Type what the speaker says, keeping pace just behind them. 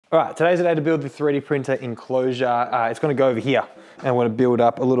All right, today's the day to build the 3D printer enclosure. It's gonna go over here, and I'm gonna build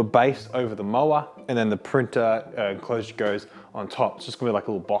up a little base over the mower, and then the printer enclosure goes on top. It's just gonna be like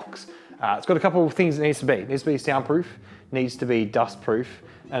a little box. It's got a couple of things it needs to be. It needs to be soundproof, needs to be dustproof,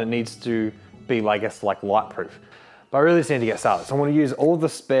 and it needs to be, I guess, like light-proof. But I really just need to get started. So I want to use all the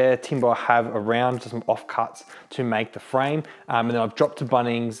spare timber I have around, just some offcuts to make the frame. And then I've dropped to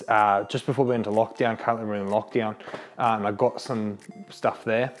Bunnings just before we went into lockdown. Currently we're in lockdown, and I've got some stuff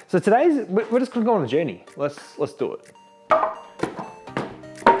there. So we're just gonna go on a journey. Let's do it.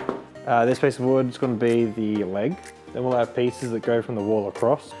 This piece of wood is gonna be the leg. Then we'll have pieces that go from the wall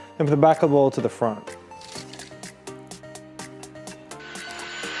across. Then from the back of the wall to the front.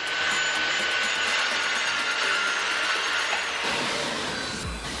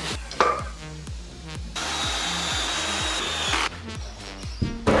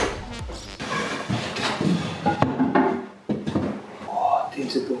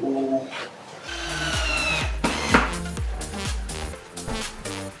 Into the wall.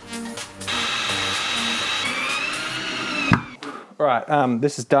 All right,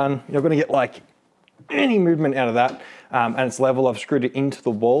 this is done. You're gonna get like any movement out of that, and it's level. I've screwed it into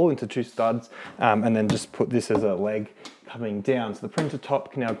the wall, into two studs, and then just put this as a leg coming down. So the printer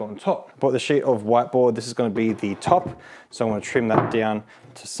top can now go on top. Bought the sheet of whiteboard. This is gonna be the top. So I'm gonna trim that down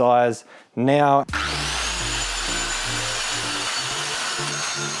to size. Now,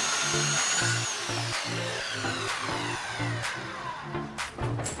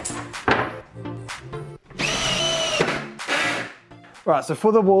 right, so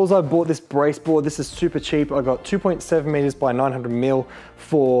for the walls, I bought this braceboard. This is super cheap. I got 2.7 meters by 900 mil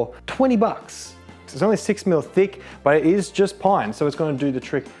for 20 bucks. It's only 6 mil thick, but it is just pine, so it's gonna do the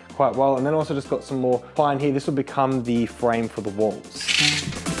trick quite well. And then also just got some more pine here. This will become the frame for the walls.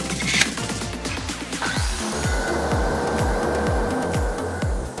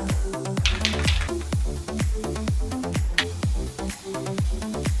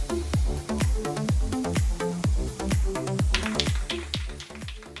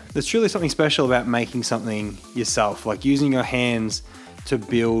 There's truly something special about making something yourself, like using your hands to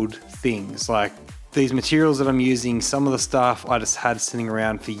build things. Like these materials that I'm using, some of the stuff I just had sitting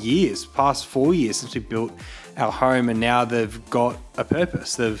around for years, past 4 years since we built our home, and now they've got a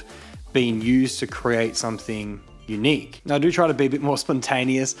purpose. They've been used to create something unique. Now I do try to be a bit more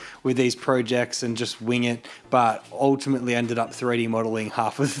spontaneous with these projects and just wing it, but ultimately ended up 3D modeling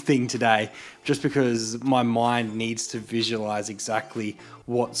half of the thing today, just because my mind needs to visualize exactly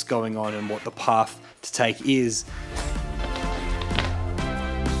what's going on and what the path to take is.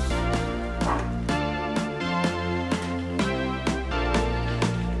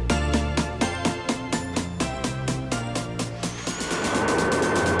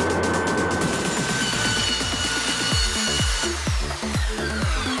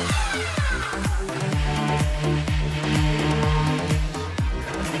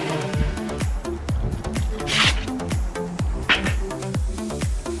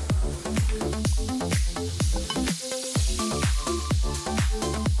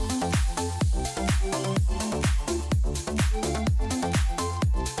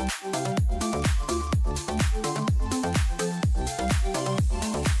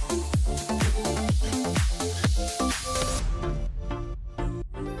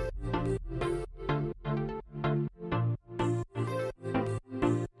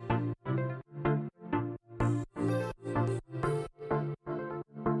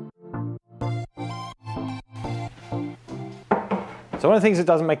 So one of the things that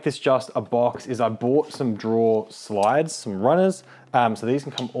doesn't make this just a box is I bought some drawer slides, some runners, so these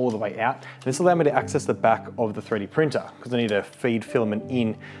can come all the way out. This will allow me to access the back of the 3D printer because I need to feed filament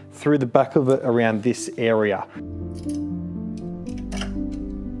in through the back of it around this area.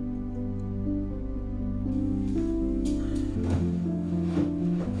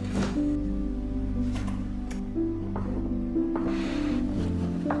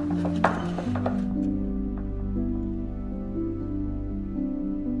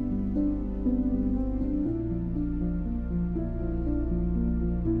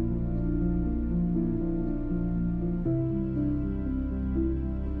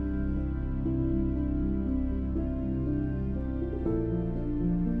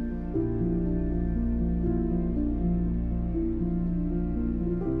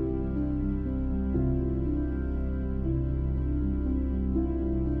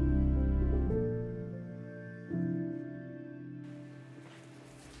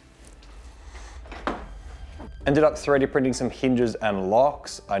 Ended up 3D printing some hinges and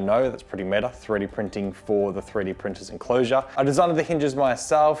locks. I know that's pretty meta, 3D printing for the 3D printer's enclosure. I designed the hinges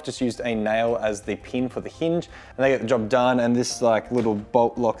myself, just used a nail as the pin for the hinge, and they get the job done, and this like little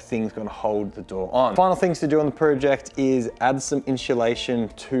bolt lock thing's gonna hold the door on. Final things to do on the project is add some insulation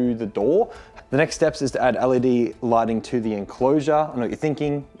to the door. The next steps is to add LED lighting to the enclosure. I know what you're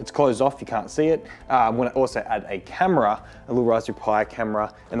thinking, it's closed off, you can't see it. I'm gonna also add a camera, a little Raspberry Pi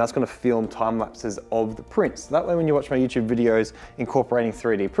camera, and that's gonna film time lapses of the prints. That way when you watch my YouTube videos incorporating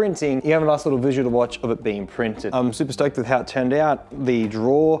 3D printing, you have a nice little visual to watch of it being printed. I'm super stoked with how it turned out. The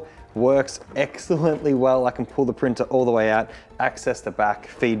drawer works excellently well. I can pull the printer all the way out, access the back,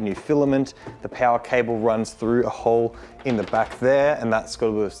 feed new filament. The power cable runs through a hole in the back there, and that's got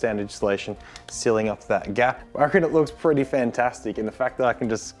a bit of standard insulation sealing up that gap. I reckon it looks pretty fantastic, and the fact that I can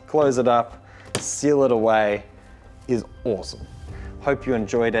just close it up, seal it away is awesome. Hope you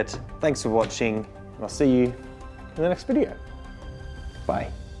enjoyed it. Thanks for watching, and I'll see you in the next video.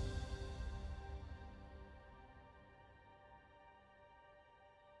 Bye.